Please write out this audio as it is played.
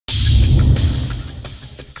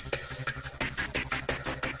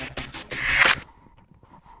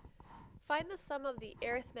find the sum of the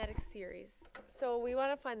arithmetic series. So we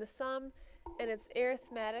want to find the sum, and it's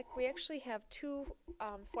arithmetic. We actually have two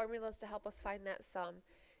formulas to help us find that sum.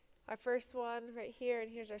 Our first one right here, and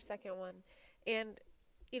here's our second one. And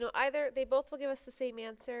either they both will give us the same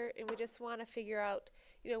answer, and we just want to figure out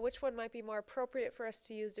which one might be more appropriate for us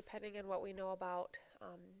to use depending on what we know about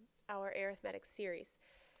our arithmetic series.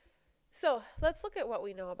 So let's look at what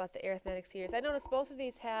we know about the arithmetic series. I notice both of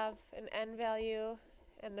these have an n value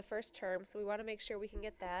and the first term, so we want to make sure we can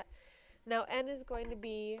get that. Now n is going to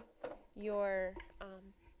be your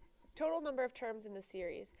total number of terms in the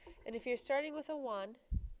series. And if you're starting with a 1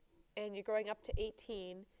 and you're going up to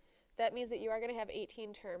 18, that means that you are going to have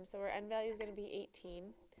 18 terms. So our n value is going to be 18.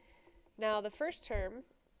 Now the first term,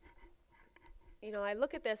 I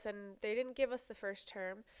look at this and they didn't give us the first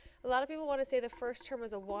term. A lot of people want to say the first term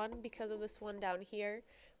was a 1 because of this one down here,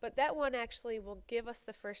 but that one actually will give us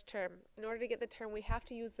the first term. In order to get the term, we have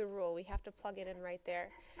to use the rule. We have to plug it in right there.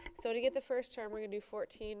 So to get the first term, we're going to do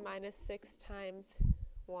 14 minus 6 times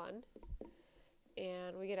 1,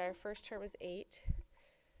 and we get our first term is 8.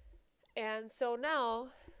 And so now,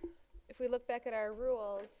 if we look back at our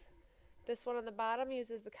rules, this one on the bottom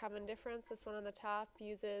uses the common difference, this one on the top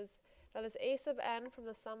uses, now this a sub n from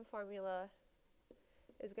the sum formula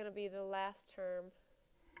is going to be the last term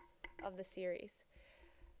of the series.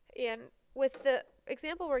 And with the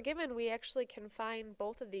example we're given, we actually can find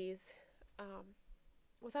both of these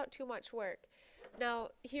without too much work. Now,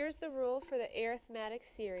 here's the rule for the arithmetic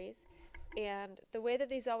series, and the way that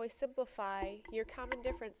these always simplify, your common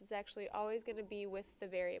difference is actually always going to be with the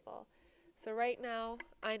variable. So right now,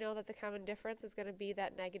 I know that the common difference is going to be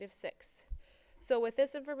that negative 6. So with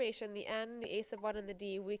this information, the n, the a sub 1, and the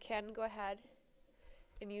d, we can go ahead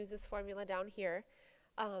and use this formula down here.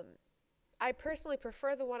 I personally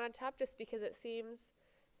prefer the one on top just because it seems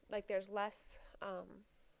like there's less,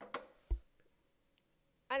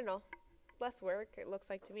 less work, it looks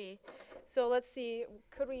like to me. So let's see,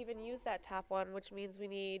 could we even use that top one, which means we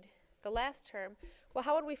need the last term. Well,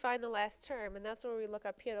 how would we find the last term? And that's where we look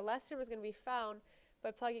up here. The last term is going to be found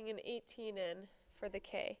by plugging an 18 in for the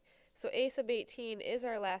k. So a sub 18 is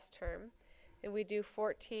our last term, and we do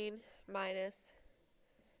 14 minus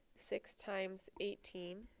 6 times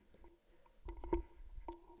 18,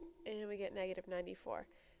 and we get negative 94.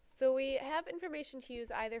 So we have information to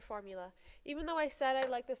use either formula. Even though I said I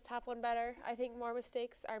like this top one better, I think more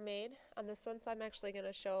mistakes are made on this one, so I'm actually going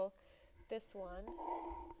to show this one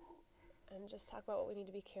and just talk about what we need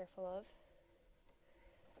to be careful of.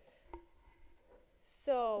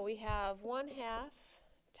 So we have 1/2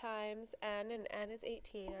 times n, and n is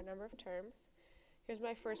 18, our number of terms. Here's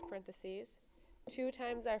my first parentheses. 2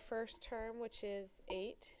 times our first term, which is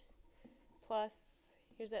 8, plus,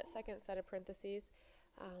 here's that second set of parentheses,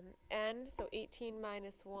 n, so 18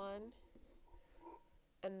 minus 1,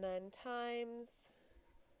 and then times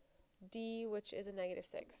d, which is a negative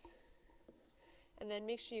 6. And then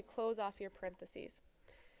make sure you close off your parentheses.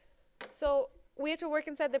 So we have to work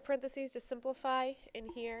inside the parentheses to simplify in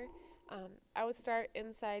here. I would start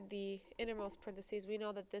inside the innermost parentheses. We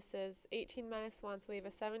know that this is 18 minus 1, so we have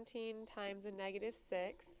a 17 times a negative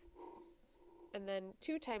 6. And then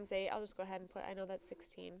 2 times 8, I'll just go ahead and put, I know that's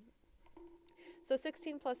 16. So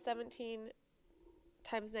 16 plus 17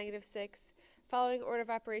 times negative 6. Following order of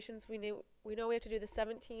operations, we know we have to do the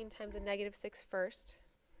 17 times a negative 6 first.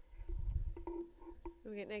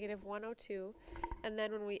 We get negative 102. And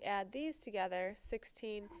then when we add these together,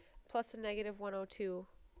 16 plus a negative 102,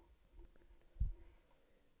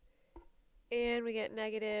 and we get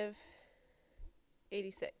negative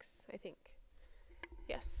 86, I think.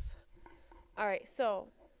 Yes. Alright, so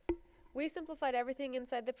we simplified everything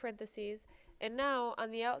inside the parentheses, and now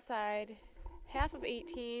on the outside, half of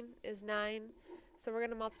 18 is 9, so we're going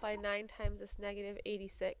to multiply 9 times this negative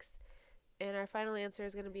 86, and our final answer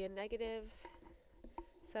is going to be a negative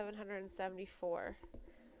 774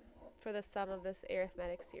 for the sum of this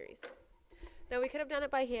arithmetic series. Now we could have done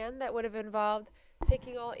it by hand. That would have involved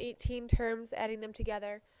taking all 18 terms, adding them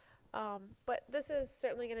together, but this is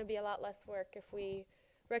certainly going to be a lot less work if we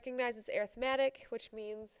recognize it's arithmetic, which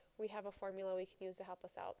means we have a formula we can use to help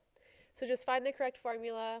us out. So just find the correct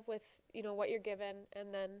formula with what you're given,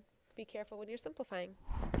 and then be careful when you're simplifying.